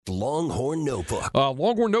Longhorn Notebook.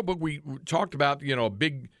 Longhorn Notebook, we talked about,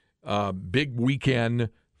 a big weekend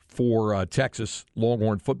for Texas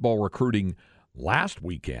Longhorn football recruiting last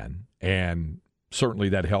weekend, and certainly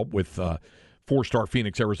that helped with four-star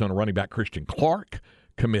Phoenix, Arizona running back Christian Clark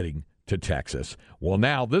committing to Texas. Well,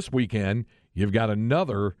 now this weekend, you've got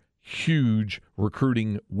another huge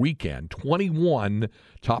recruiting weekend. 21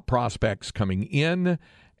 top prospects coming in,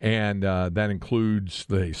 and that includes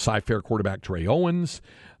the Cy-Fair quarterback Trey Owens.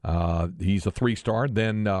 He's a 3-star.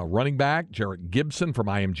 Then running back Jarrett Gibson from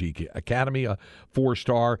IMG Academy, a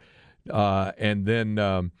 4-star. And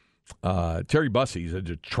then Terry Bussey is a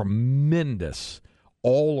tremendous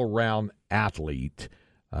all-around athlete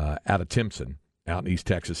out of Timpson, out in East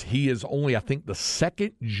Texas. He is only, I think, the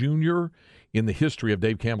second junior in the history of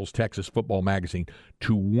Dave Campbell's Texas Football Magazine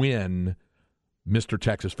to win Mr.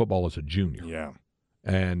 Texas Football as a junior. Yeah.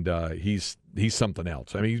 And he's something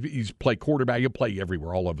else. I mean, he's played quarterback. He'll play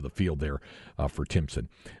everywhere, all over the field there for Timpson.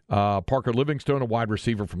 Parker Livingstone, a wide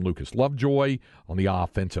receiver from Lucas Lovejoy on the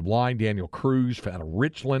offensive line. Daniel Cruz out of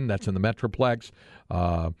Richland, that's in the Metroplex.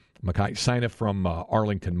 Makai Saina from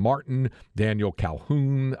Arlington Martin. Daniel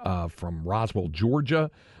Calhoun from Roswell, Georgia.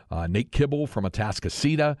 Nate Kibble from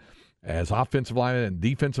Atascocita as offensive line and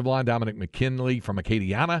defensive line. Dominic McKinley from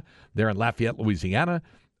Acadiana there in Lafayette, Louisiana.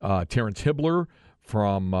 Terrence Hibbler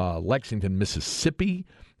from Lexington, Mississippi.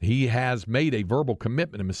 He has made a verbal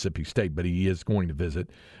commitment to Mississippi State, but he is going to visit.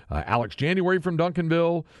 Alex January from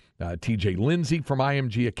Duncanville. T.J. Lindsey from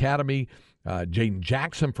IMG Academy. Jaden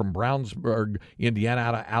Jackson from Brownsburg, Indiana,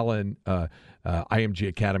 out of Allen IMG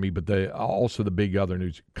Academy. But also the big other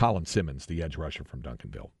news, Colin Simmons, the edge rusher from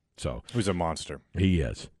Duncanville. So who's a monster. He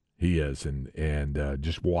is. He is, and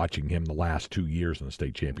just watching him the last 2 years in the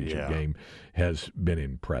state championship game has been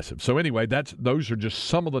impressive. So anyway, those are just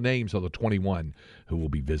some of the names of the 21 who will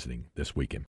be visiting this weekend.